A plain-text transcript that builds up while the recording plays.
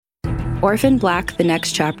Orphan Black: The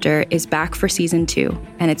Next Chapter is back for season 2,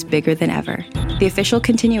 and it's bigger than ever. The official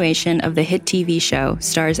continuation of the hit TV show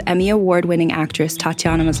stars Emmy Award-winning actress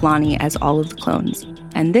Tatiana Maslany as all of the clones.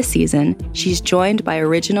 And this season, she's joined by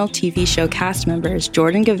original TV show cast members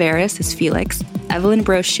Jordan Gavaris as Felix, Evelyn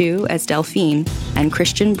Brochu as Delphine, and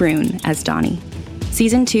Christian Brune as Donnie.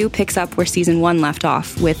 Season 2 picks up where Season 1 left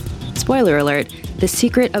off with, spoiler alert, the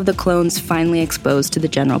secret of the clones finally exposed to the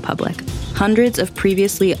general public. Hundreds of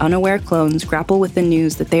previously unaware clones grapple with the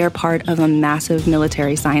news that they are part of a massive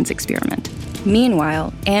military science experiment.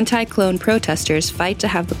 Meanwhile, anti-clone protesters fight to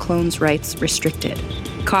have the clones' rights restricted.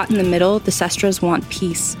 Caught in the middle, the Sestras want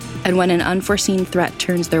peace, and when an unforeseen threat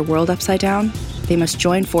turns their world upside down, they must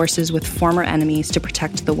join forces with former enemies to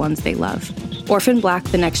protect the ones they love. Orphan Black: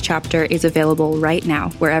 The Next Chapter is available right now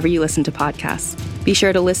wherever you listen to podcasts. Be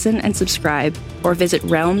sure to listen and subscribe, or visit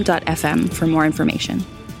realm.fm for more information.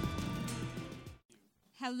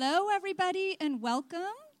 Hello, everybody, and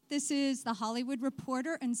welcome. This is the Hollywood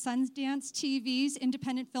Reporter and Sundance TV's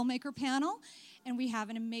Independent Filmmaker Panel, and we have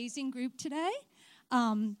an amazing group today.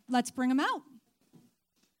 Let's bring them out.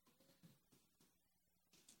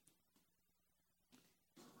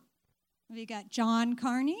 We got John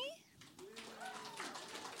Carney,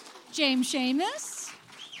 James Schamus,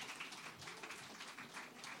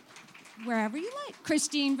 wherever you like,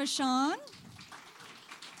 Christine Vachon,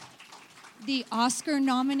 the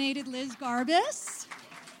Oscar-nominated Liz Garbus,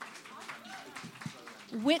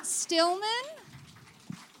 Whit Stillman,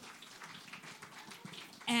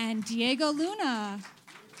 and Diego Luna.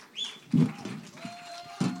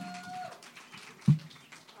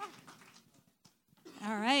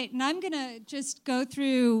 All right, and I'm going to just go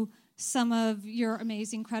through some of your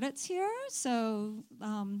amazing credits here. So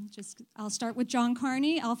I'll start with John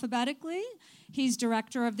Carney alphabetically. He's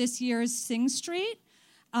director of this year's Sing Street.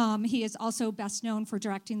 He is also best known for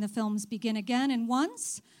directing the films Begin Again and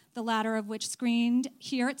Once, the latter of which screened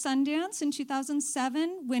here at Sundance in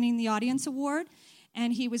 2007, winning the Audience Award,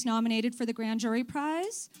 and he was nominated for the Grand Jury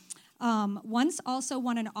Prize. Once also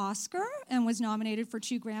won an Oscar and was nominated for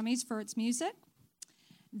 2 Grammys for its music.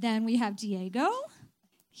 Then we have Diego.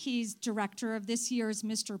 He's director of this year's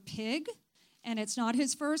Mr. Pig, and it's not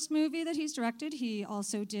his first movie that he's directed. He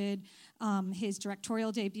also did his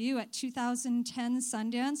directorial debut at 2010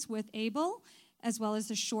 Sundance with Abel, as well as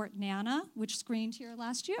the short Nana, which screened here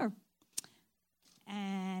last year.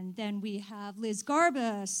 And then we have Liz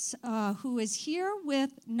Garbus, who is here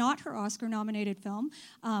with not her Oscar-nominated film.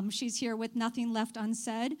 She's here with Nothing Left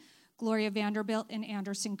Unsaid, Gloria Vanderbilt, and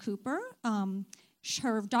Anderson Cooper.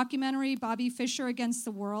 Her documentary, Bobby Fischer Against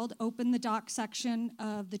the World, opened the doc section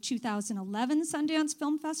of the 2011 Sundance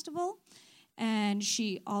Film Festival. And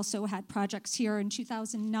she also had projects here in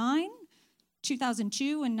 2009,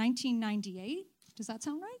 2002, and 1998. Does that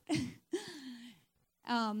sound right?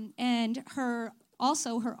 And her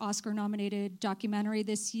Oscar-nominated documentary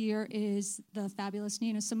this year is the fabulous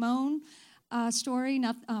Nina Simone story.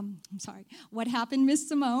 What Happened, Miss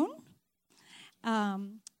Simone?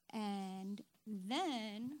 And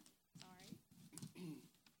then,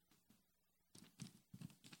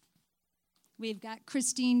 we've got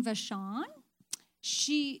Christine Vachon.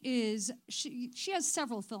 She has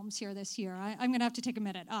several films here this year. I'm going to have to take a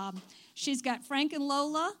minute. She's got Frank and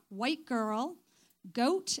Lola, White Girl,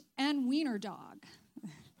 Goat, and Wiener Dog.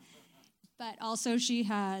 But also she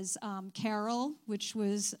has Carol, which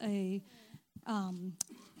was a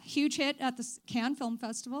huge hit at the Cannes Film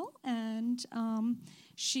Festival, and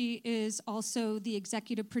she is also the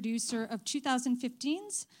executive producer of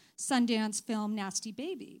 2015's Sundance film Nasty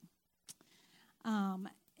Baby.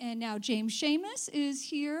 And now James Schamus is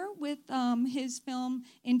here with his film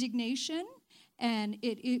Indignation, and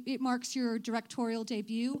it marks your directorial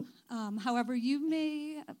debut. However, you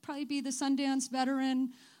may probably be the Sundance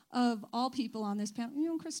veteran of all people on this panel. You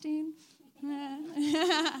know, Christine?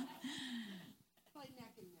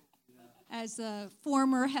 As the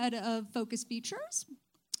former head of Focus Features.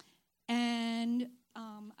 And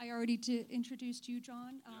I already introduced you,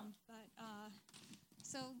 John,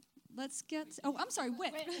 so let's get... Oh, I'm sorry,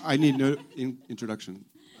 Whit. I need no introduction.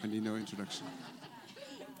 Yeah,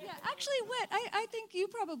 actually, Whit, I think you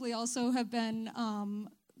probably also have been,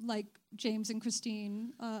 like James and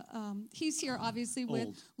Christine. He's here, obviously,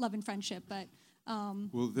 with Love and Friendship, but...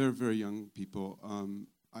 Well, they're very young people.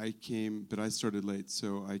 I came, but I started late,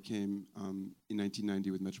 so I came in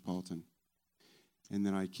 1990 with Metropolitan. And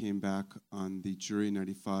then I came back on the jury in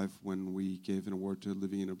 95 when we gave an award to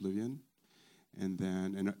Living in Oblivion, and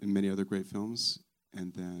then and many other great films.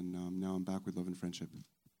 And then now I'm back with Love and Friendship.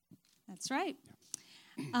 That's right.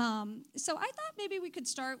 So I thought maybe we could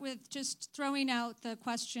start with just throwing out the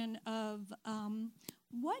question of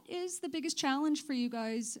what is the biggest challenge for you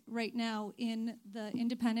guys right now in the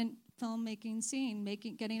independent filmmaking scene,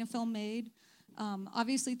 getting a film made?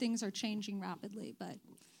 Obviously, things are changing rapidly, but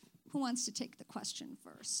who wants to take the question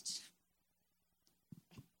first?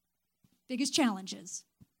 Biggest challenges.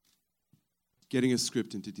 Getting a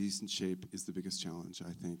script into decent shape is the biggest challenge,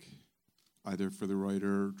 I think, either for the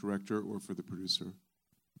writer, director, or for the producer.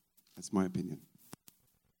 That's my opinion.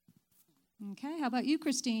 Okay, how about you,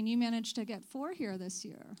 Christine? You managed to get 4 here this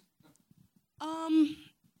year.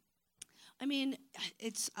 I mean,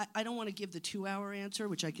 I don't want to give the 2-hour answer,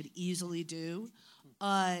 which I could easily do.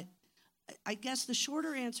 I guess the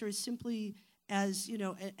shorter answer is simply as, you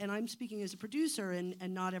know, and I'm speaking as a producer, and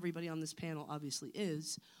not everybody on this panel obviously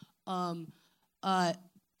is,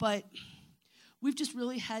 but we've just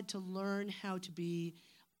really had to learn how to be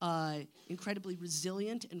incredibly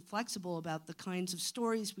resilient and flexible about the kinds of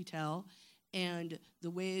stories we tell and the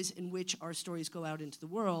ways in which our stories go out into the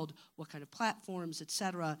world, what kind of platforms, et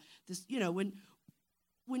cetera. This, you know,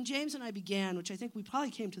 when James and I began, which I think we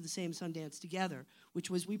probably came to the same Sundance together, which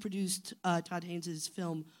was we produced Todd Haynes'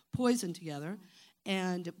 film Poison together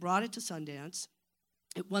and brought it to Sundance.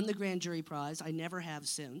 It won the grand jury prize. I never have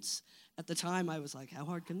since. At the time, I was like, how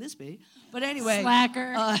hard can this be? But anyway.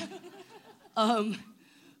 Slacker.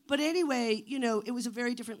 But anyway, you know, it was a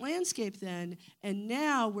very different landscape then. And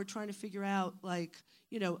now we're trying to figure out, like,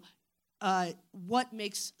 you know, what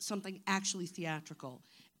makes something actually theatrical.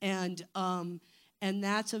 And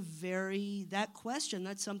that's that question,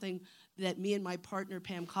 that's something that me and my partner,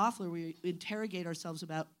 Pam Koffler, we interrogate ourselves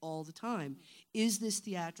about all the time. Is this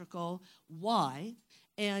theatrical? Why?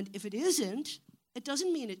 And if it isn't, it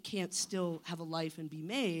doesn't mean it can't still have a life and be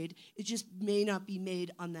made. It just may not be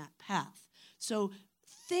made on that path. So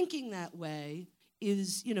thinking that way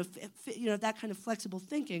is, you know, that kind of flexible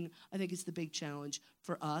thinking, I think, is the big challenge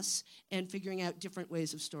for us, and figuring out different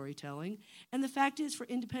ways of storytelling. And the fact is, for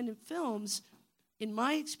independent films, in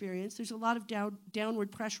my experience, there's a lot of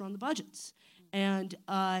downward pressure on the budgets. And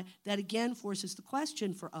that, again, forces the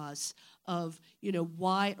question for us of, you know,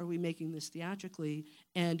 why are we making this theatrically,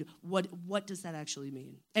 and what does that actually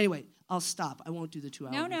mean? Anyway, I'll stop. I won't do the 2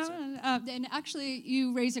 hour answer. And actually,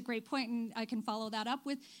 you raise a great point, and I can follow that up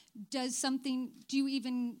with, do you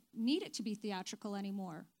even need it to be theatrical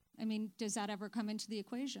anymore? I mean, does that ever come into the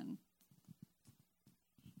equation?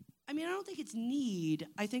 I mean, I don't think it's need.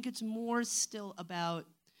 I think it's more still about,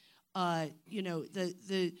 you know,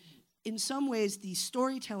 in some ways, the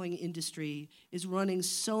storytelling industry is running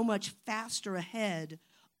so much faster ahead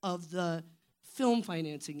of the film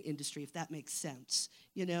financing industry, if that makes sense,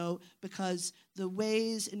 you know, because the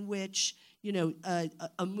ways in which, you know,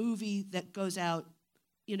 a movie that goes out,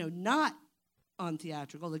 you know, not on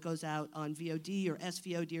theatrical, that goes out on VOD or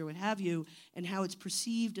SVOD or what have you, and how it's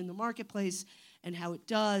perceived in the marketplace and how it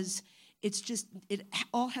does, it's just, it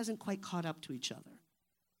all hasn't quite caught up to each other.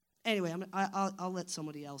 Anyway, I'll let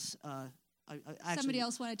somebody else. Somebody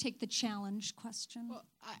else want to take the challenge question? Well,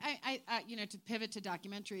 I you know, to pivot to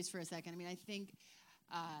documentaries for a second. I mean, I think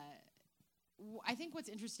what's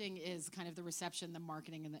interesting is kind of the reception, the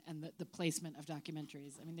marketing, and the placement of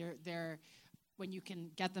documentaries. I mean, they're when you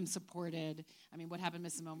can get them supported. I mean, What Happened to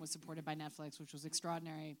Miss Simone was supported by Netflix, which was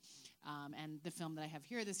extraordinary, and the film that I have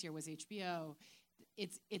here this year was HBO.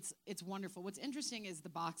 It's wonderful. What's interesting is the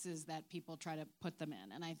boxes that people try to put them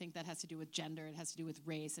in, and I think that has to do with gender, it has to do with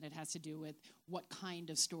race, and it has to do with what kind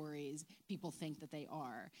of stories people think that they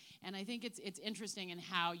are. And I think it's interesting in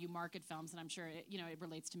how you market films, and I'm sure it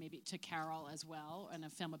relates to maybe to Carol as well, and a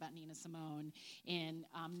film about Nina Simone, in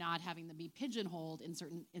not having them be pigeonholed in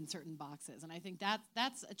certain boxes. And I think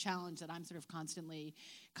that's a challenge that I'm sort of constantly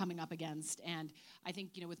coming up against. And I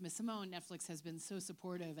think with Miss Simone, Netflix has been so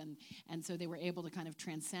supportive, and so they were able to kind of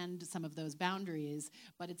transcend some of those boundaries.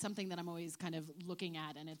 But it's something that I'm always kind of looking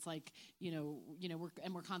at, and it's like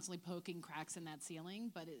we're constantly poking cracks in that ceiling,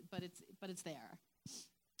 but it's there.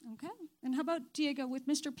 Okay. And how about Diego with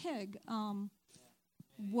Mr. Pig?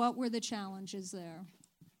 What were the challenges there?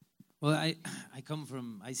 Well,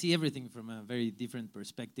 I see everything from a very different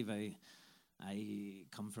perspective. I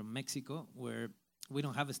come from Mexico, where we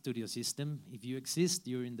don't have a studio system. If you exist,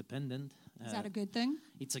 you're independent. Is that a good thing?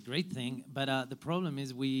 It's a great thing, but the problem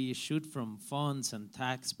is we shoot from funds and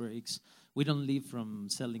tax breaks. We don't live from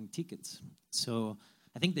selling tickets. So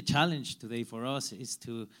I think the challenge today for us is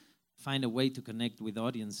to find a way to connect with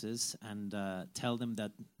audiences and tell them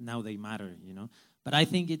that now they matter, But I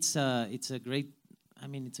think it's a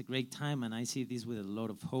great time, and I see this with a lot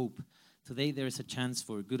of hope. Today there's a chance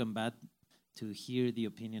for good and bad to hear the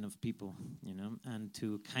opinion of people, you know, and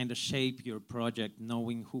to kind of shape your project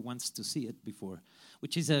knowing who wants to see it before,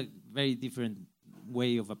 which is a very different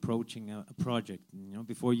way of approaching a project. You know,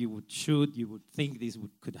 before you would shoot, you would think this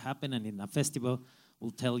could happen, and in a festival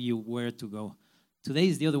will tell you where to go. Today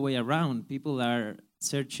is the other way around. People are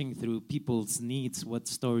searching through people's needs, what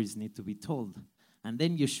stories need to be told. And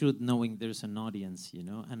then you shoot knowing there's an audience, you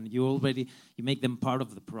know, and you make them part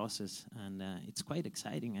of the process. And it's quite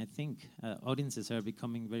exciting, I think. Audiences are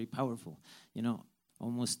becoming very powerful, you know,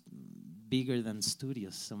 almost bigger than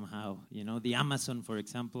studios somehow. You know, the Amazon, for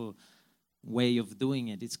example, way of doing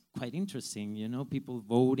it, it's quite interesting, you know, people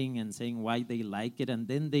voting and saying why they like it, and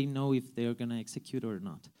then they know if they're going to execute or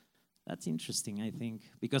not. That's interesting, I think,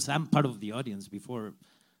 because I'm part of the audience before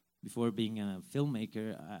being a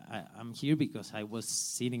filmmaker. I'm here because I was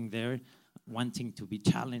sitting there wanting to be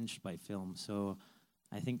challenged by film. So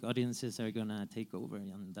I think audiences are going to take over,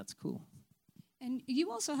 and that's cool. And you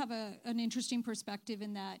also have an interesting perspective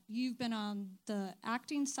in that you've been on the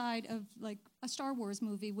acting side of like a Star Wars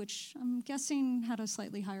movie, which I'm guessing had a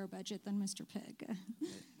slightly higher budget than Mr. Pig.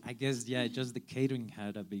 I guess, yeah, just the catering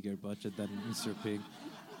had a bigger budget than Mr. Pig.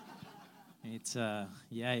 It's,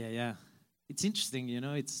 yeah. It's interesting, you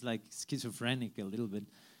know, it's like schizophrenic a little bit.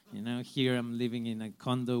 You know, here I'm living in a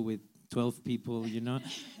condo with 12 people, you know,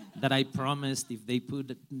 that I promised if they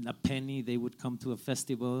put a penny, they would come to a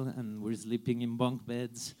festival, and we're sleeping in bunk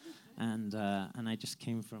beds. And I just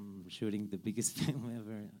came from shooting the biggest film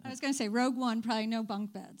ever. I was going to say, Rogue One, probably no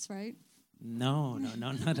bunk beds, right? No,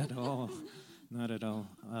 not at all. Not at all.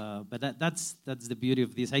 But that's the beauty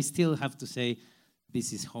of this. I still have to say,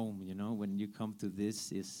 this is home, you know, when you come to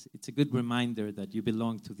this, it's a good reminder that you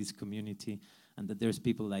belong to this community and that there's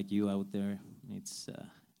people like you out there.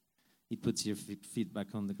 It puts your feet back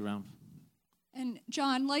on the ground. And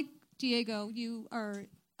John, like Diego, you are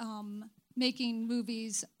making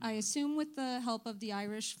movies, I assume, with the help of the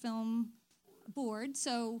Irish Film Board,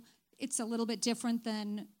 so it's a little bit different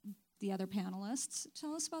than the other panelists.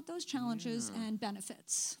 Tell us about those challenges and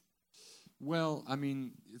benefits. Well, I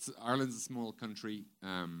mean, Ireland's a small country,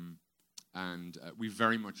 and we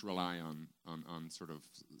very much rely on sort of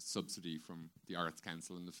subsidy from the Arts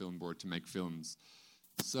Council and the Film Board to make films.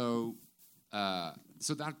 So that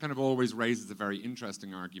kind of always raises a very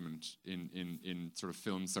interesting argument in sort of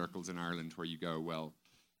film circles in Ireland, where you go, well,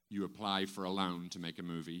 you apply for a loan to make a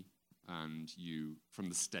movie, and you, from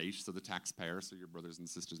the state, so the taxpayer, so your brothers and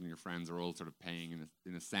sisters and your friends are all sort of paying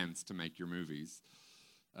in a sense to make your movies.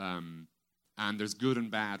 And there's good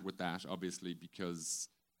and bad with that, obviously, because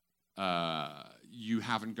you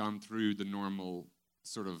haven't gone through the normal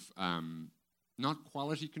sort of, not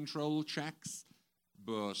quality control checks,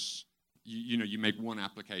 but you make one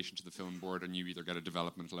application to the Film Board and you either get a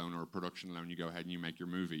development loan or a production loan, you go ahead and you make your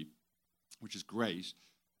movie, which is great,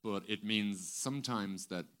 but it means sometimes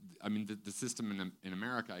that, I mean, the system in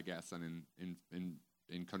America, I guess, and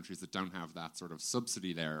in countries that don't have that sort of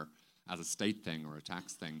subsidy there as a state thing or a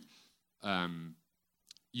tax thing,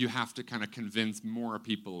 you have to kind of convince more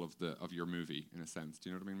people of your movie, in a sense. Do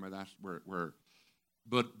you know what I mean by that?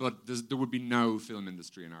 But there would be no film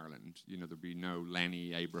industry in Ireland. You know, there'd be no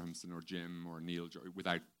Lenny Abrahamson or Jim or Neil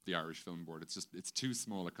without the Irish Film Board. It's too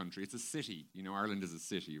small a country. It's a city. You know, Ireland is a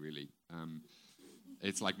city, really.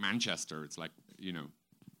 It's like Manchester. It's like, you know,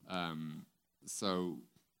 and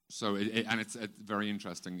it's very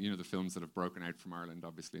interesting. You know, the films that have broken out from Ireland,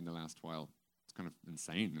 obviously, in the last while. It's kind of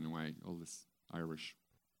insane in a way. All this Irish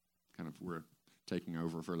kind of, we're taking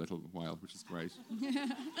over for a little while, which is great.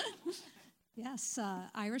 Yes,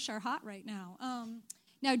 Irish are hot right now.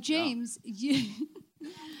 Now, James,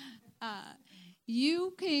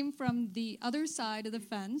 you came from the other side of the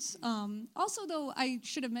fence. Also, though, I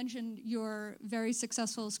should have mentioned your very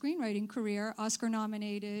successful screenwriting career,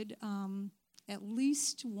 Oscar-nominated at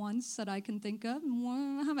least once that I can think of.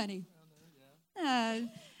 How many?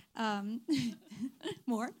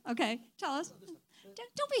 More? Okay, tell us.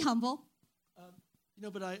 Don't be humble. You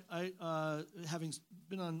know, but I having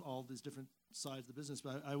been on all these different sides of the business,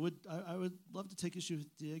 but I would love to take issue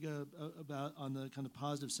with Diego about on the kind of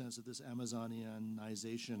positive sense of this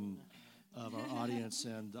Amazonianization of our audience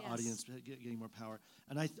and the audience getting more power.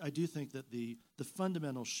 And I do think that the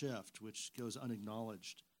fundamental shift, which goes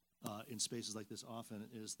unacknowledged in spaces like this often,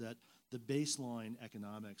 is that the baseline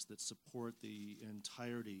economics that support the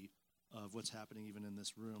entirety of what's happening even in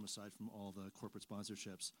this room, aside from all the corporate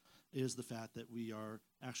sponsorships, is the fact that we are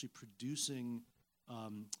actually producing,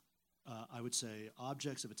 I would say,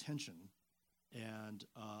 objects of attention and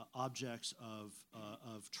objects of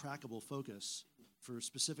trackable focus for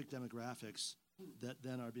specific demographics that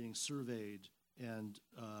then are being surveyed and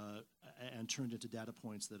and turned into data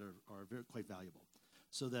points that are quite valuable.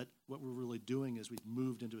 So that what we're really doing is we've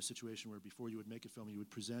moved into a situation where before you would make a film, you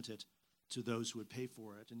would present it to those who would pay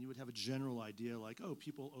for it, and you would have a general idea like, oh,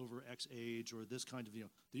 people over X age or this kind of,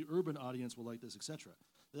 the urban audience will like this, etc.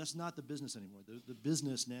 That's not the business anymore. The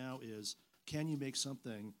business now is, can you make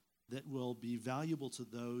something that will be valuable to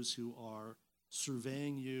those who are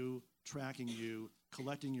surveying you, tracking you,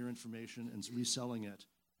 collecting your information, and reselling it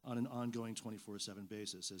on an ongoing 24/7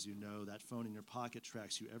 basis. As you know, that phone in your pocket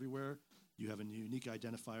tracks you everywhere. You have a unique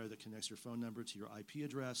identifier that connects your phone number to your IP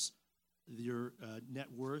address. Your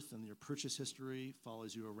net worth and your purchase history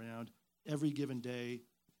follows you around every given day,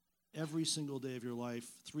 every single day of your life.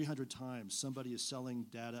 300 times somebody is selling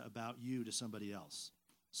data about you to somebody else.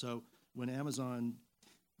 So when Amazon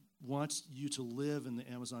wants you to live in the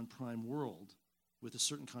Amazon Prime world with a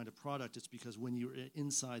certain kind of product, it's because when you're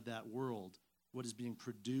inside that world, what is being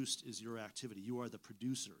produced is your activity. You are the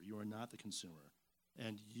producer. You are not the consumer.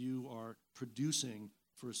 And you are producing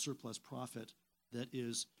for a surplus profit that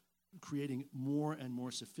is creating more and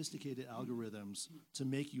more sophisticated algorithms to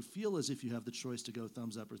make you feel as if you have the choice to go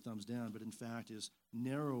thumbs up or thumbs down, but in fact is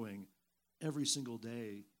narrowing every single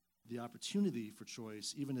day the opportunity for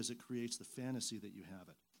choice, even as it creates the fantasy that you have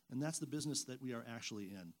it. And that's the business that we are actually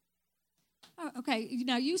in. Oh, okay,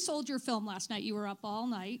 now you sold your film last night. You were up all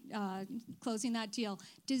night closing that deal.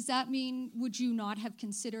 Does that mean, would you not have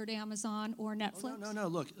considered Amazon or Netflix? Oh, no.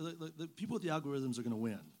 Look, the people with the algorithms are going to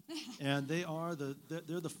win. And they're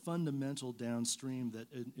the fundamental downstream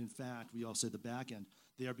that, in fact, we all say the back end,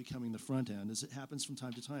 they are becoming the front end. As it happens from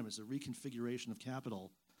time to time, it's a reconfiguration of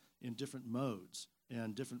capital in different modes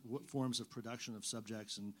and different forms of production of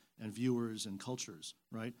subjects and viewers and cultures,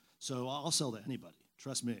 right? So I'll sell to anybody.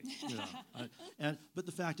 Trust me. But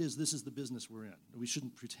the fact is, this is the business we're in. We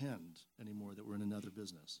shouldn't pretend anymore that we're in another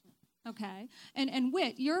business. Okay. And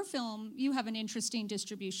Whit, your film, you have an interesting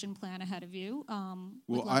distribution plan ahead of you.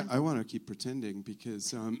 Well, I want to keep pretending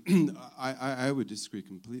because I would disagree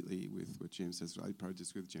completely with what James says. I'd probably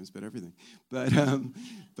disagree with James about everything.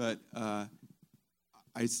 But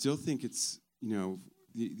I still think it's,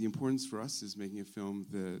 the importance for us is making a film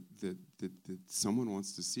that someone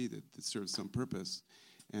wants to see, that serves some purpose,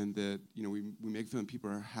 and that we make a film people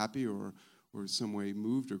are happy or some way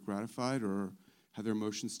moved or gratified or have their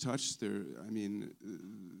emotions touched.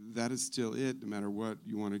 That is still it, no matter what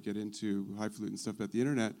you want to get into highfalutin stuff about the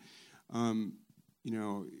internet.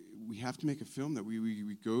 We have to make a film that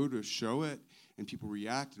we go to show it and people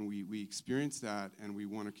react and we experience that and we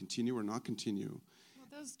want to continue or not continue.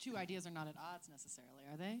 Those two ideas are not at odds necessarily,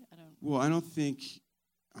 are they? Well, I don't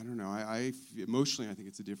know. Emotionally, I think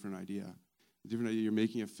it's a different idea. A different idea. You're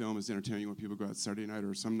making a film as entertaining. You want people to go out Saturday night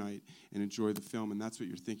or some night and enjoy the film, and that's what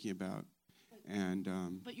you're thinking about.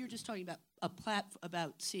 But you're just talking about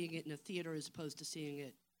about seeing it in a theater as opposed to seeing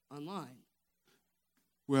it online.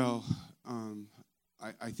 Well,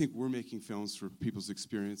 I think we're making films for people's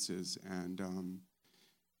experiences, and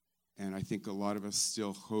I think a lot of us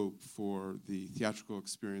still hope for the theatrical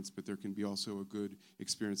experience, but there can be also a good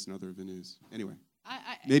experience in other venues. Anyway,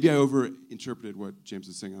 maybe I overinterpreted what James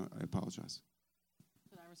was saying. I apologize.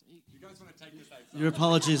 You guys want to take this outside? Your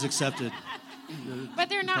apology is accepted. But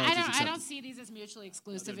they're not. I don't see these as mutually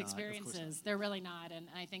exclusive experiences. They're really not. And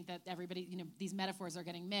I think that everybody, these metaphors are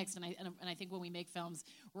getting mixed. And I think when we make films,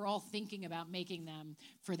 we're all thinking about making them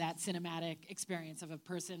for that cinematic experience of a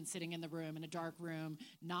person sitting in the room, in a dark room,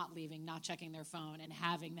 not leaving, not checking their phone, and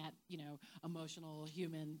having that, emotional,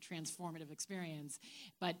 human, transformative experience.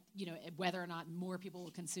 But, whether or not more people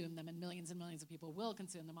will consume them and millions of people will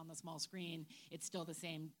consume them on the small screen, it's still the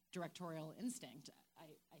same directorial instinct,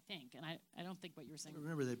 I think. And I don't think what you were saying.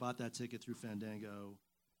 Remember, they bought that ticket through Fandango.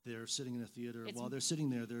 They're sitting in a theater. While they're sitting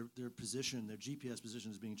there, their position, their GPS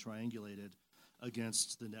position is being triangulated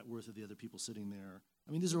against the net worth of the other people sitting there.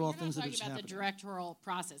 These are all things that are just happening. You're talking about the directorial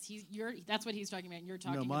process. That's what he's talking about, and you're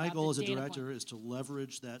talking about my goal as a data director point. is to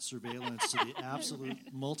leverage that surveillance to the absolute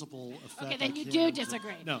multiple effect. Okay, then you can. do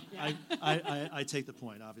disagree. No, Yeah. I take the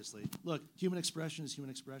point, obviously. Look, human expression is human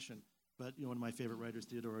expression. But one of my favorite writers,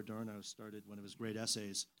 Theodore Adorno, started one of his great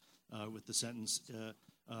essays with the sentence,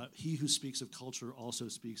 he who speaks of culture also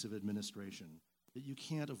speaks of administration. That you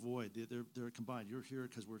can't avoid. They're combined. You're here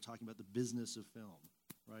because we're talking about the business of film,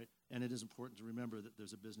 right? And it is important to remember that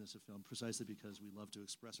there's a business of film precisely because we love to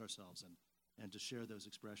express ourselves and to share those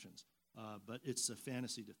expressions. But it's a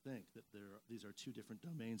fantasy to think that these are two different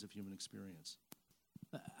domains of human experience.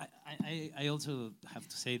 I also have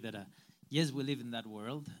to say that yes, we live in that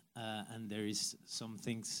world, and there is some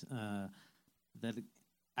things that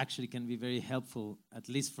actually can be very helpful, at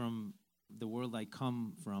least from the world I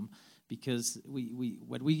come from, because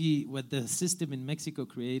what the system in Mexico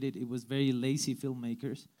created, it was very lazy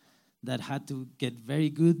filmmakers that had to get very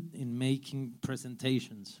good in making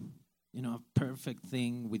presentations, a perfect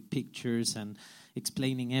thing with pictures and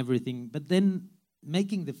explaining everything. But then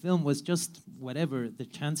making the film was just whatever, the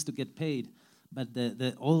chance to get paid. But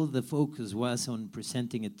all the focus was on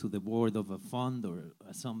presenting it to the board of a fund or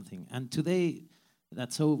something. And today,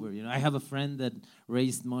 that's over. I have a friend that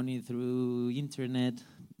raised money through internet,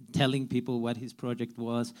 telling people what his project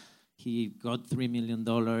was. He got $3 million,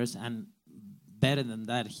 and better than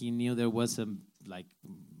that, he knew there was a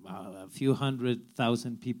few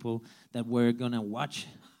 100,000 people that were gonna watch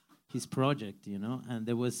his project, and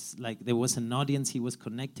there was an audience he was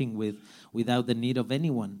connecting with without the need of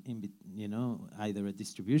anyone, either a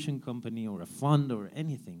distribution company or a fund or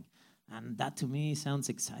anything. And that to me sounds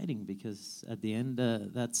exciting, because at the end,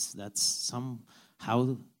 that's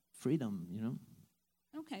somehow freedom,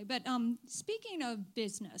 Okay, but speaking of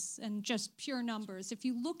business and just pure numbers, if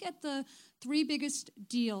you look at the 3 biggest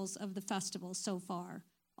deals of the festival so far,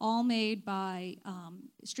 all made by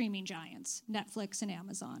streaming giants, Netflix and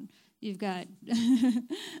Amazon. You've got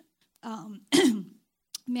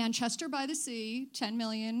Manchester by the Sea, $10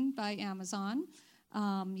 million by Amazon.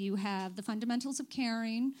 You have The Fundamentals of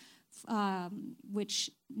Caring, which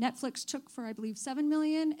Netflix took for, I believe, $7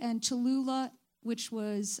 million, and Tallulah, which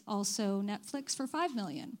was also Netflix, for $5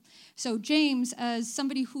 million. So, James, as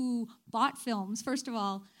somebody who bought films, first of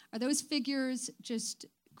all, are those figures just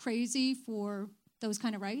crazy for those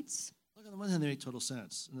kind of rights? Look, on the one hand, they make total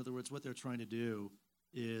sense. In other words, what they're trying to do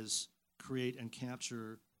is create and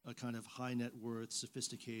capture a kind of high net worth,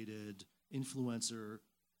 sophisticated influencer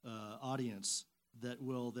audience that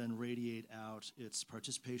will then radiate out its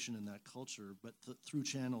participation in that culture, but through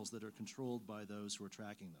channels that are controlled by those who are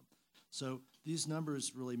tracking them. So these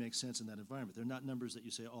numbers really make sense in that environment. They're not numbers that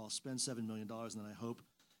you say, I'll spend $7 million, and then I hope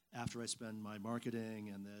after I spend my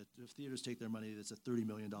marketing and the theaters take their money, that's a $30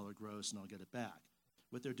 million gross and I'll get it back.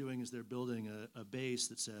 What they're doing is they're building a base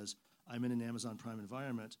that says, I'm in an Amazon Prime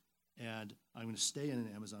environment, and I'm going to stay in an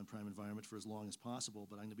Amazon Prime environment for as long as possible,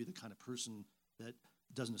 but I'm going to be the kind of person that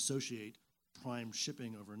doesn't associate Prime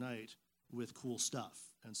shipping overnight with cool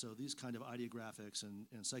stuff. And so these kind of ideographics and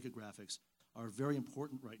psychographics are very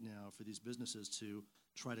important right now for these businesses to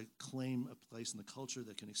try to claim a place in the culture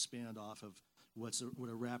that can expand off of what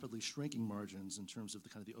are rapidly shrinking margins in terms of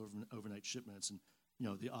the overnight shipments and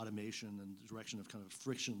the automation and the direction of kind of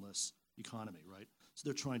frictionless economy, right? So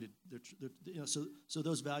they're trying to, so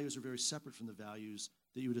those values are very separate from the values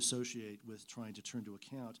that you would associate with trying to turn to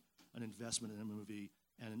account an investment in a movie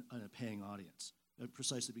and a paying audience.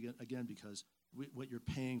 Precisely, again, because what you're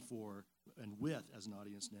paying for and with as an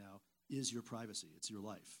audience now is your privacy. It's your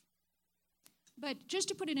life. But just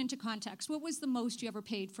to put it into context, what was the most you ever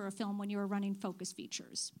paid for a film when you were running focus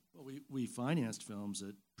features? Well, we financed films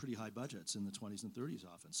at pretty high budgets in the 20s and 30s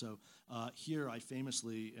often. So here I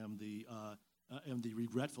famously am the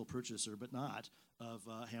regretful purchaser, but not, of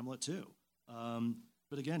Hamlet 2.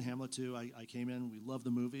 But again, Hamlet 2, I came in, we loved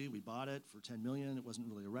the movie, we bought it for $10 million. It wasn't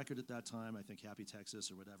really a record at that time, I think Happy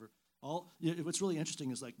Texas or whatever. What's really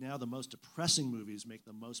interesting is like now the most depressing movies make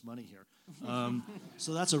the most money here.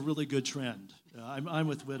 So that's a really good trend. I'm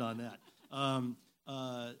with Whit on that.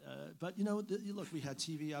 But look, we had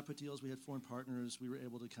TV output deals, we had foreign partners, we were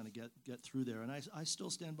able to kind of get through there. And I still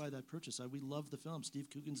stand by that purchase. We love the film. Steve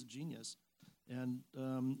Coogan's a genius. And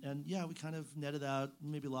yeah, we kind of netted out,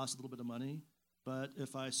 maybe lost a little bit of money. But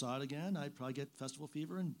if I saw it again, I'd probably get festival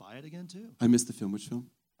fever and buy it again too. I missed the film. Which film?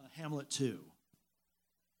 Hamlet 2.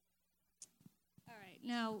 All right,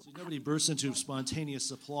 now... So nobody bursts into spontaneous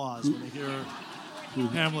applause when they hear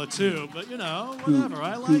Hamlet 2, but whatever,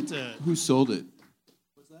 I liked it. Who sold it?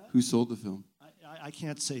 What's that? Who sold the film? I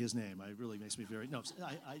can't say his name. It really makes me very... No,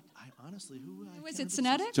 I honestly, who... Was it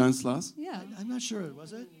Cinetic? John Sloss? Yeah. I'm not sure.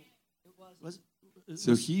 Was it?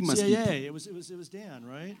 So he must be... CAA. It was Dan,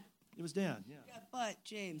 right? It was Dan, yeah. But,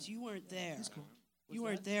 James, you weren't there. Cool. You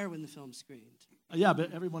weren't there when the film screened. Yeah,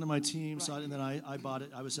 but everyone on my team saw it, and then I bought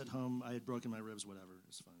it. I was at home. I had broken my ribs, whatever.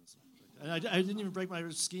 It's fine. And I didn't even break my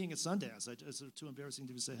ribs skiing at Sundance. It's too embarrassing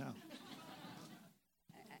to even say how.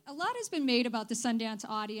 A lot has been made about the Sundance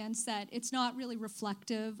audience, that it's not really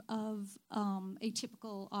reflective of a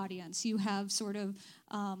typical audience. You have sort of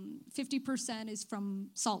 50% is from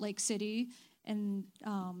Salt Lake City, and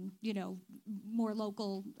more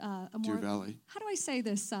local, Deer Valley. How do I say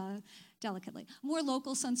this delicately? More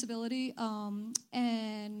local sensibility,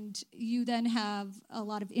 and you then have a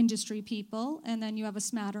lot of industry people, and then you have a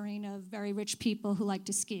smattering of very rich people who like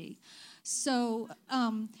to ski. So,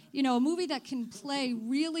 a movie that can play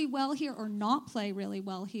really well here or not play really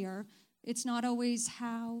well here, it's not always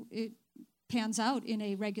how it pans out in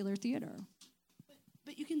a regular theater.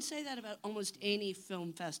 But you can say that about almost any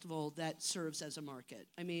film festival that serves as a market.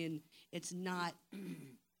 I mean, it's not,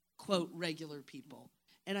 quote, regular people.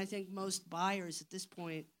 And I think most buyers at this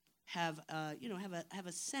point have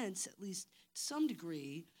a sense, at least to some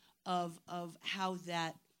degree, of how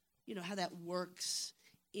that works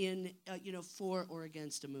in for or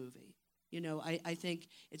against a movie. I think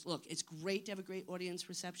it's great to have a great audience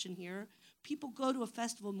reception here. People go to a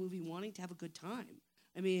festival movie wanting to have a good time.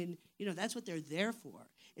 I mean, that's what they're there for.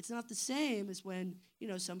 It's not the same as when,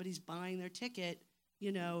 somebody's buying their ticket,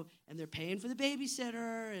 and they're paying for the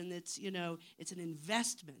babysitter, and it's an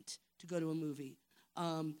investment to go to a movie.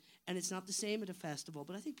 And it's not the same at a festival,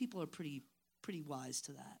 but I think people are pretty wise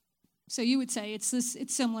to that. So you would say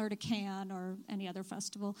it's similar to Cannes or any other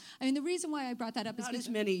festival. I mean, the reason why I brought that up is not as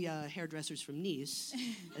many hairdressers from Nice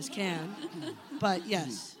as Cannes, but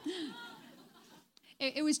yes.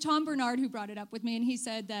 It was Tom Bernard who brought it up with me, and he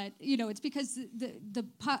said that it's because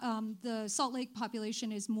the Salt Lake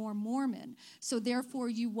population is more Mormon, so therefore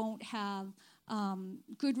you won't have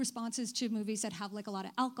good responses to movies that have like a lot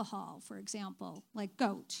of alcohol, for example, like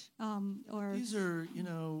Goat. Or these are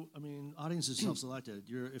audiences self-selected.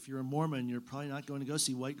 If you're a Mormon, you're probably not going to go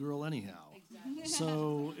see White Girl anyhow. Exactly.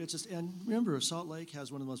 So it's just, and remember, Salt Lake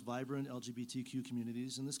has one of the most vibrant LGBTQ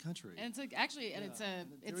communities in this country. And it's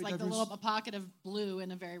it's like the little a pocket of blue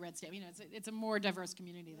in a very red state. It's a more diverse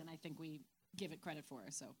community than I think we give it credit for.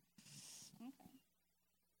 So.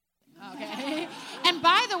 Okay. And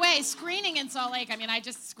by the way, screening in Salt Lake, I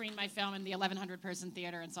just screened my film in the 1,100-person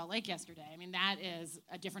theater in Salt Lake yesterday. that is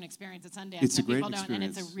a different experience at Sundance. It's a great experience. And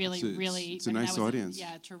it's a really, it's a nice audience.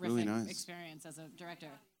 Terrific really nice. experience as a director.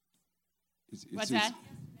 What's that?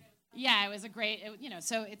 Yeah, it was a great,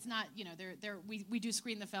 so it's not, we do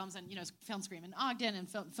screen the films and, Film Scream in Ogden and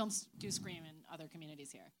films do scream in other communities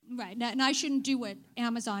here. Right, and I shouldn't do what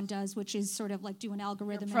Amazon does, which is sort of like do an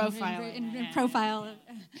algorithm and profile.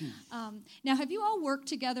 Now, have you all worked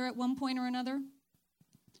together at one point or another?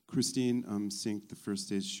 Christine synced the first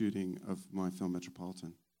stage shooting of my film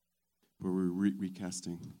Metropolitan, where we were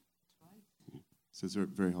recasting. So it's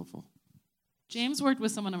very helpful. James worked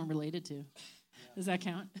with someone I'm related to. Does that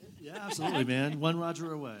count? Yeah, absolutely, man. One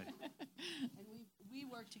Roger away. And we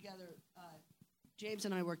worked together. James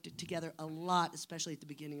and I worked together a lot, especially at the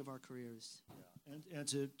beginning of our careers. Yeah.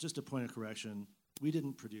 And just a point of correction, we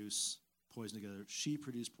didn't produce Poison together. She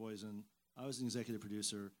produced Poison. I was an executive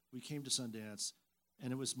producer. We came to Sundance,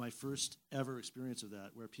 and it was my first ever experience of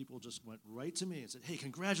that, where people just went right to me and said, "Hey,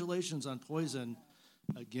 congratulations on Poison,"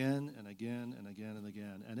 again and again and again and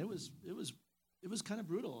again. And it was kind of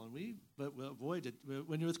brutal, but boy,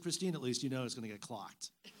 when you're with Christine, at least it's going to get clocked.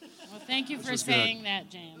 Well, thank you for saying that,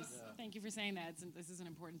 James. Yeah. Thank you for saying that. This is an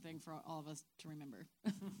important thing for all of us to remember.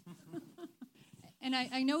 And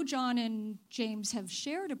I know John and James have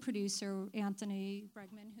shared a producer, Anthony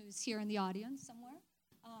Bregman, who's here in the audience somewhere.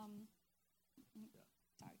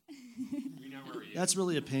 Sorry. We know where he is. That's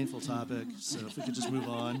really a painful topic, so if we could just move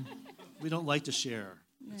on. We don't like to share.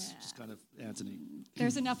 It's just kind of Anthony.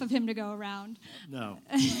 There's enough of him to go around. No.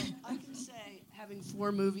 I can say, having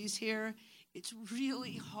 4 movies here, it's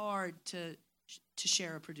really hard to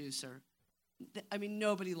share a producer.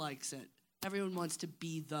 Nobody likes it. Everyone wants to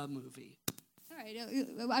be the movie. All right,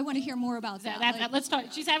 I want to hear more about that. Let's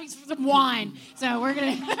talk. She's having some wine, so we're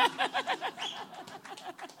going to...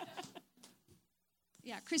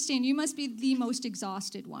 Yeah, Christine, you must be the most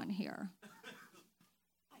exhausted one here.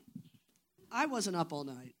 I wasn't up all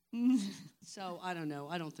night, so I don't know.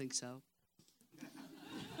 I don't think so.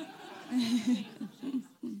 That's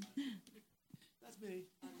me.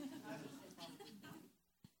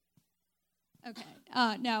 Okay.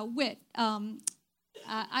 Now, Whit,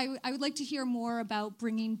 I would like to hear more about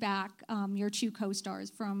bringing back your 2 co-stars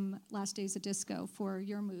from Last Days of Disco for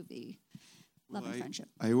your movie, Love and Friendship.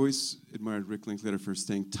 I always admired Rick Linklater for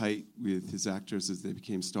staying tight with his actors as they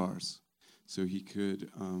became stars, so he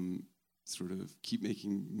could sort of keep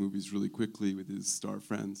making movies really quickly with his star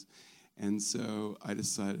friends. And so I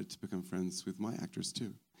decided to become friends with my actors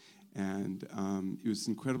too. And it was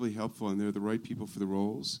incredibly helpful, and they're the right people for the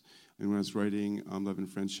roles. And when I was writing Love and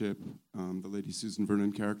Friendship, the Lady Susan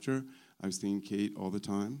Vernon character, I was thinking Kate all the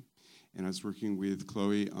time. And I was working with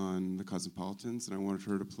Chloe on The Cosmopolitans, and I wanted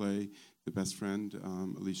her to play the best friend,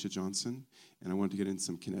 Alicia Johnson. And I wanted to get in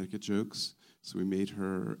some Connecticut jokes. So we made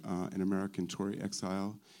her an American Tory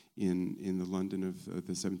exile in the London of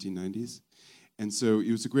the 1790s. And so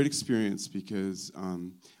it was a great experience because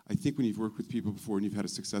I think when you've worked with people before and you've had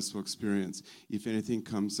a successful experience, if anything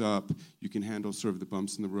comes up, you can handle sort of the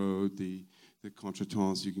bumps in the road, the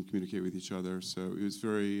contretemps, you can communicate with each other. So it was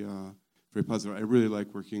very, very positive. I really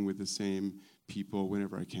like working with the same people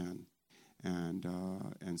whenever I can. And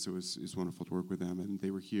so it was wonderful to work with them. And they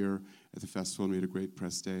were here at the festival, and we had a great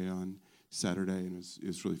press day on Saturday, and it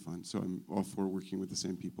was really fun. So I'm all for working with the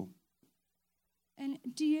same people. And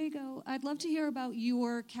Diego, I'd love to hear about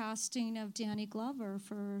your casting of Danny Glover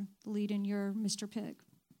for the lead in your Mr. Pig.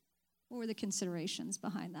 What were the considerations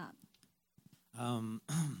behind that?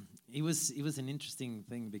 It was an interesting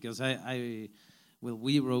thing because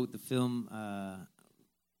we wrote the film,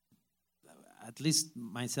 at least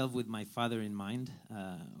myself with my father in mind,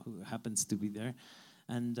 who happens to be there.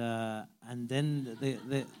 And then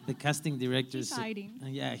the casting director... He's hiding.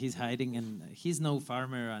 Yeah, he's hiding, and he's no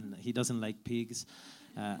farmer, and he doesn't like pigs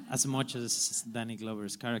as much as Danny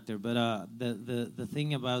Glover's character. But the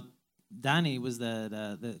thing about Danny was that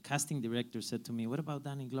the casting director said to me, "What about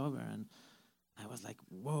Danny Glover?" And I was like,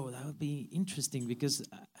 "Whoa, that would be interesting," because...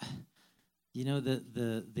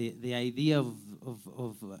 the idea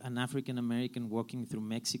of an African American walking through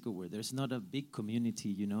Mexico where there's not a big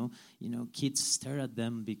community, kids stare at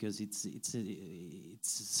them because it's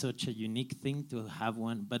such a unique thing to have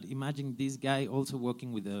one. But imagine this guy also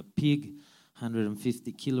walking with a pig,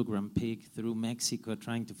 150-kilogram pig through Mexico,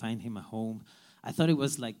 trying to find him a home. I thought it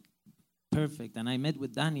was like perfect. And I met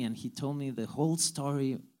with Danny, and he told me the whole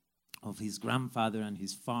story of his grandfather and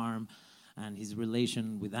his farm, and his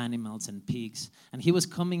relation with animals and pigs. And he was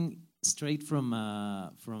coming straight from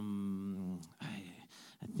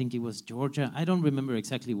I think it was Georgia. I don't remember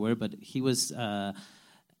exactly where, but he was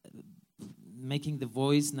making the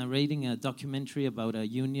voice, narrating a documentary about a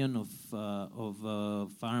union of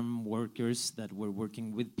farm workers that were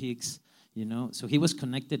working with pigs, So he was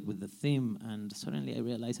connected with the theme, and suddenly I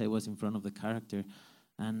realized I was in front of the character.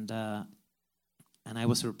 And I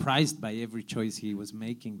was surprised by every choice he was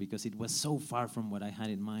making because it was so far from what I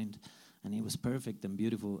had in mind. And it was perfect and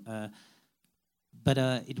beautiful. But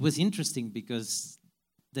it was interesting because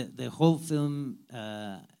the whole film,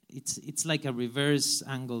 it's like a reverse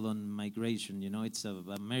angle on migration. It's an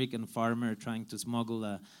American farmer trying to smuggle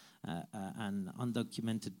an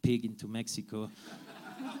undocumented pig into Mexico,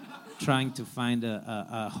 trying to find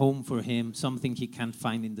a home for him, something he can't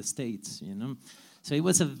find in the States, So it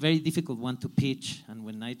was a very difficult one to pitch. And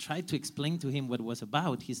when I tried to explain to him what it was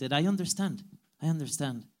about, he said, I understand.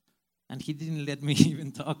 And he didn't let me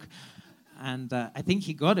even talk. And I think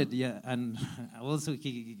he got it, yeah. And also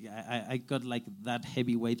I got like that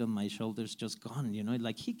heavy weight on my shoulders just gone,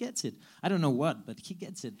 like he gets it. I don't know what, but he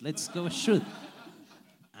gets it. Let's go shoot.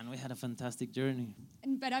 And we had a fantastic journey.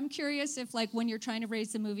 But I'm curious if, like, when you're trying to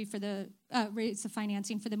raise the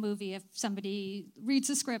financing for the movie, if somebody reads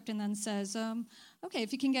the script and then says, "Okay,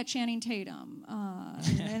 if you can get Channing Tatum,"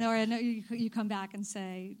 or you come back and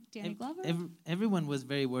say, "Danny Glover." Everyone was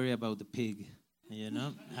very worried about the pig. Who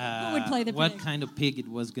would play the pig? What kind of pig it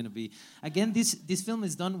was going to be? Again, this film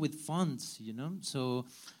is done with funds, so.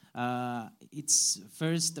 It's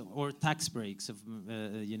first or tax breaks.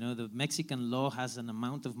 The Mexican law has an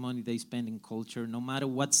amount of money they spend in culture, no matter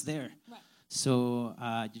what's there. Right. So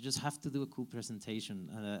you just have to do a cool presentation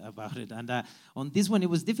about it. And on this one, it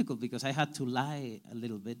was difficult because I had to lie a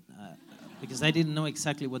little bit because I didn't know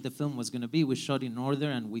exactly what the film was going to be. We shot in order,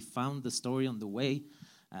 and we found the story on the way.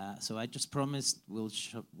 So I just promised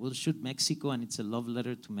we'll shoot Mexico, and it's a love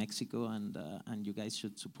letter to Mexico, and you guys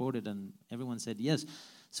should support it. And everyone said yes.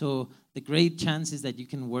 So the great chance is that you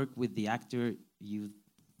can work with the actor you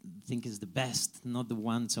think is the best, not the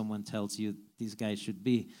one someone tells you this guy should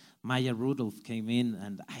be. Maya Rudolph came in,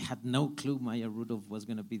 and I had no clue Maya Rudolph was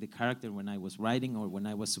going to be the character when I was writing or when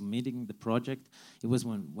I was submitting the project. It was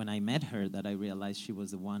when I met her that I realized she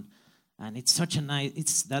was the one. And it's such a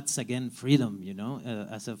nice, that's again freedom,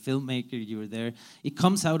 as a filmmaker, you're there. It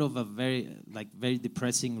comes out of a very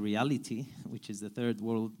depressing reality, which is the third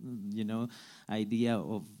world, idea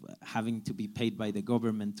of having to be paid by the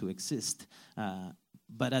government to exist.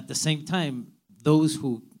 But at the same time, those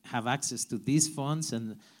who have access to these funds,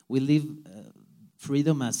 and we live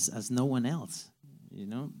freedom as no one else,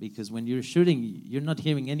 because when you're shooting, you're not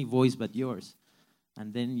hearing any voice but yours.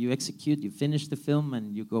 And then you execute, you finish the film,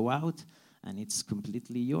 and you go out, and it's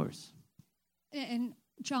completely yours. And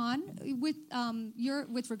John,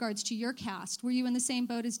 with regards to your cast, were you in the same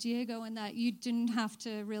boat as Diego in that you didn't have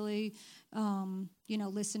to really,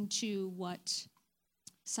 listen to what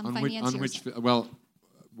some financiers? Well,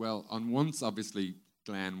 on once, obviously,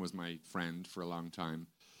 Glenn was my friend for a long time.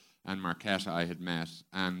 and Marquetta I had met,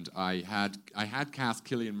 and I had cast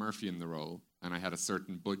Cillian Murphy in the role, and I had a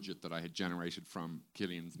certain budget that I had generated from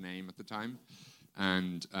Cillian's name at the time,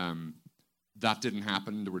 and that didn't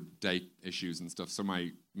happen. There were date issues and stuff, so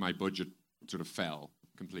my budget sort of fell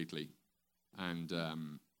completely, and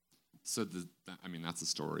so that's a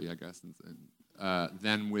story, I guess.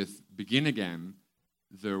 Then with Begin Again,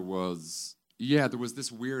 there was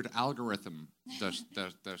this weird algorithm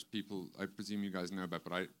that people, I presume you guys know about,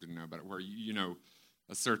 but I didn't know about it, where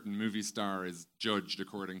a certain movie star is judged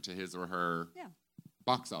according to his or her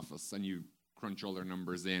box office, and you crunch all their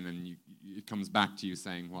numbers in, and it comes back to you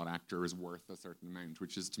saying what actor is worth a certain amount,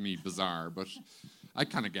 which is to me bizarre, but I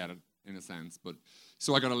kind of get it in a sense. But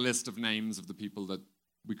so I got a list of names of the people that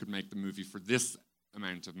we could make the movie for this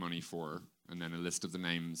amount of money for, and then a list of the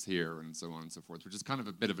names here, and so on and so forth, which is kind of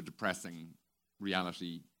a bit of a depressing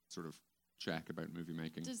reality sort of check about movie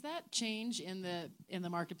making. Does that change in the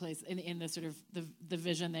marketplace, in the sort of the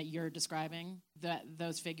vision that you're describing,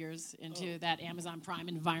 those figures into that Amazon Prime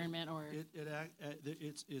environment, or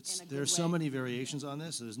there's so many variations on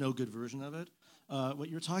this. There's no good version of it. What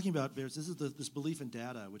you're talking about, Bears, this is this belief in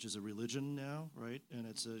data, which is a religion now, right? And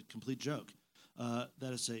it's a complete joke.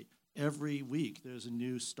 That is, say, every week there's a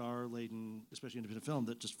new star-laden, especially independent film,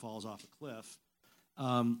 that just falls off a cliff.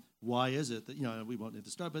 Why is it that, we won't need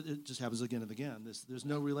to start, but it just happens again and again. There's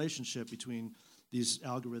no relationship between these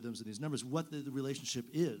algorithms and these numbers. What the relationship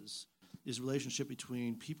is a relationship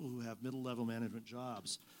between people who have middle-level management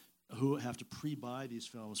jobs who have to pre-buy these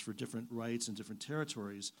films for different rights and different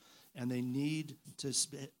territories, and they need to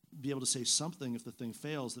be able to say something if the thing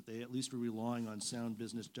fails, that they at least were relying on sound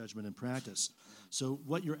business judgment and practice. So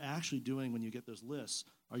what you're actually doing when you get those lists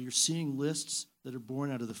are you're seeing lists that are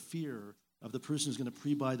born out of the fear of the person who's going to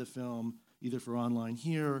pre-buy the film either for online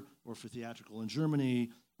here or for theatrical in Germany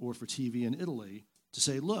or for TV in Italy to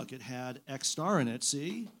say, look, it had X star in it,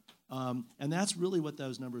 see? And that's really what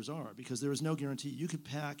those numbers are, because there is no guarantee. You could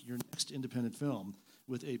pack your next independent film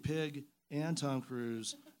with a Pig and Tom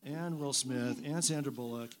Cruise and Will Smith and Sandra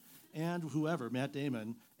Bullock and whoever, Matt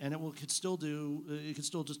Damon, and it could still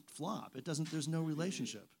just flop. There's no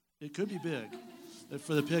relationship. It could be big,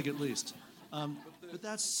 for the Pig at least. But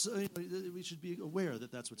that's we should be aware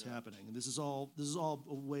that that's what's happening, and this is all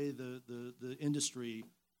a way the industry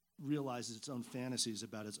realizes its own fantasies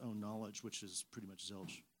about its own knowledge, which is pretty much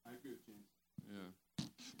zilch. I agree with James. Yeah,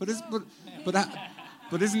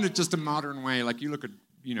 but isn't it just a modern way? Like you look at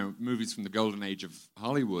movies from the golden age of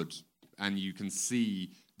Hollywood, and you can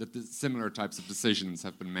see that the similar types of decisions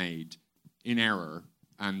have been made in error.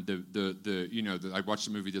 And I watched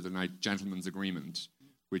a movie the other night, Gentleman's Agreement,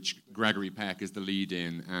 which Gregory Peck is the lead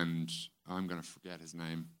in, and I'm going to forget his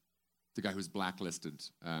name. The guy who's blacklisted,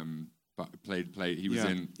 played. He was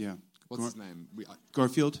in. Yeah. What's his name?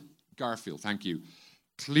 Garfield. Garfield. Thank you.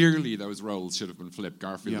 Clearly, those roles should have been flipped.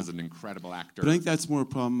 Garfield is an incredible actor. But I think that's more a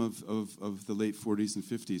problem of the late 40s and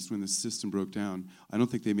 50s when the system broke down. I don't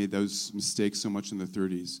think they made those mistakes so much in the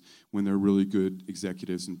 30s when there were really good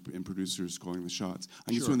executives and producers calling the shots. I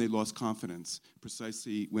think it's when they lost confidence,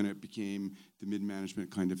 precisely when it became the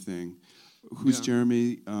mid-management kind of thing. Who's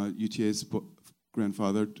Jeremy UTA's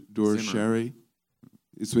grandfather? Doris Sherry?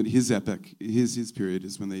 It's when his epic, his period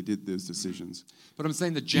is when they did those decisions. But I'm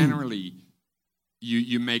saying that generally...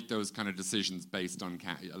 You make those kind of decisions based on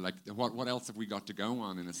what else have we got to go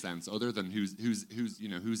on in a sense other than who's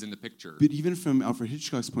in the picture. But even from Alfred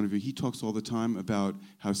Hitchcock's point of view, he talks all the time about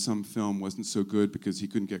how some film wasn't so good because he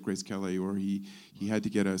couldn't get Grace Kelly or he had to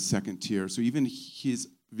get a second tier. So even his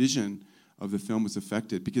vision of the film was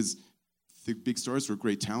affected because the big stars were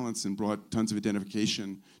great talents and brought tons of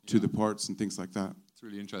identification to the parts and things like that. It's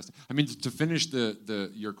really interesting. I mean, to finish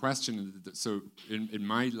your question, so in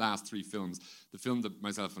my last three films, the film that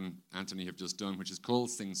myself and Anthony have just done, which is called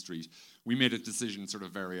Sing Street, we made a decision sort of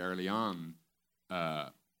very early on.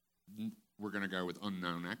 We're going to go with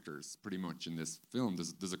unknown actors pretty much in this film.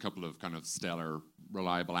 There's a couple of kind of stellar,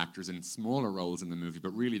 reliable actors in smaller roles in the movie,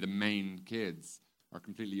 but really the main kids are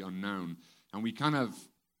completely unknown. And we kind of,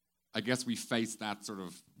 I guess we faced that sort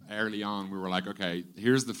of early on. We were like, okay,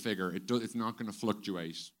 here's the figure. It's not going to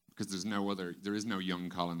fluctuate because there is no young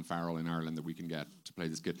Colin Farrell in Ireland that we can get to play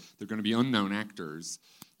this kid. They're going to be unknown actors.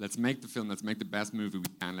 Let's make the film. Let's make the best movie we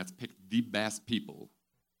can. Let's pick the best people,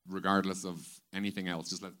 regardless of anything else.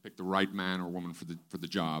 Just let's pick the right man or woman for the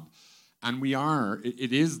job. And we are.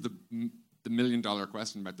 It is the $1 million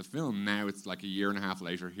question about the film. Now it's like a year and a half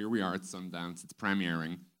later. Here we are at Sundance. It's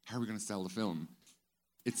premiering. How are we going to sell the film?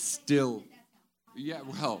 It's still,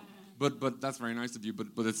 but that's very nice of you.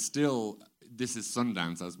 But it's still, this is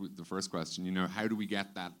Sundance, as with the first question. How do we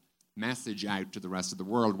get that message out to the rest of the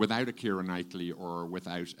world without a Keira Knightley or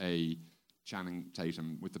without a Channing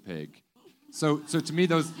Tatum with the pig. So to me,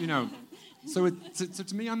 those, you know, so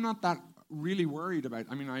to me, I'm not that really worried about.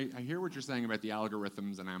 I mean, I hear what you're saying about the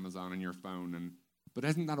algorithms and Amazon and your phone, but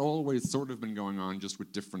hasn't that always sort of been going on, just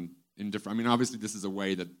with different? I mean, obviously, this is a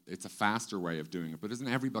way that it's a faster way of doing it, but isn't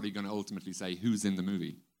everybody going to ultimately say who's in the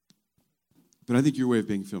movie? But I think your way of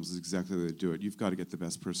making films is exactly the way to do it. You've got to get the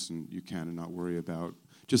best person you can and not worry about.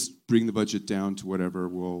 Just bring the budget down to whatever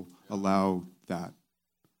will allow that,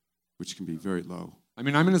 which can be very low. I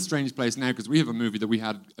mean, I'm in a strange place now because we have a movie that we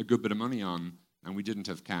had a good bit of money on and we didn't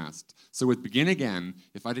have cast. So with Begin Again,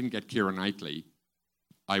 if I didn't get Keira Knightley,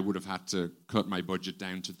 I would have had to cut my budget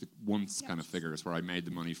down to the once kind of figures where I made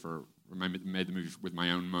the movie with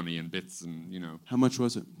my own money and bits and, you know. How much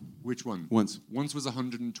was it? Which one? Once. Once was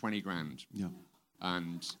 120 grand. Yeah.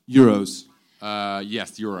 And euros.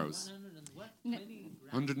 Yes, euros.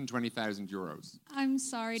 120,000 euros. I'm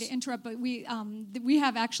sorry to interrupt, but we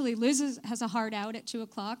have actually, Liz has a hard out at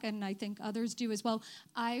 2:00, and I think others do as well.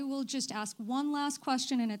 I will just ask one last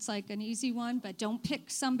question, and it's like an easy one, but don't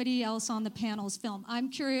pick somebody else on the panel's film. I'm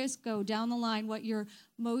curious, go down the line, what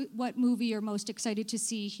movie you're most excited to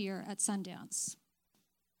see here at Sundance?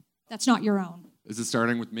 That's not your own. Is it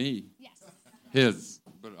starting with me? Yes. His,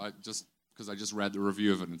 but because I just read the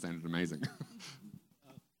review of it and it sounded amazing.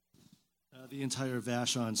 The entire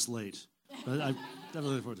Vashon slate. But I'm definitely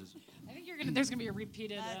looking forward to this. I think there's going to be a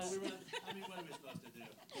repeated. I mean, what are we supposed to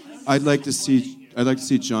do? I'd like to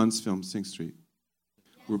see John's film, Sing Street.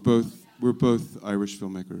 We're both Irish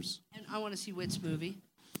filmmakers. And I want to see Whit's movie,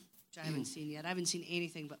 which I haven't seen yet. I haven't seen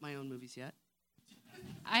anything but my own movies yet.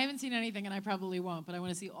 I haven't seen anything, and I probably won't, but I want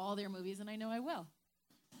to see all their movies, and I know I will.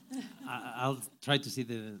 I'll try to see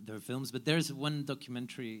their films, but there's one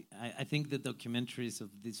documentary. I think the documentaries of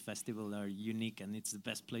this festival are unique, and it's the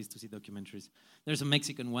best place to see documentaries. There's a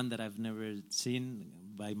Mexican one that I've never seen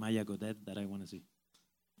by Maya Godet that I want to see.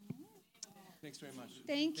 Thanks very much.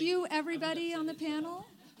 Thank you, everybody on the panel.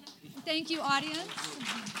 Thank you, audience.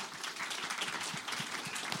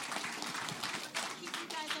 Keep you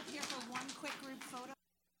guys up here for one quick group photo.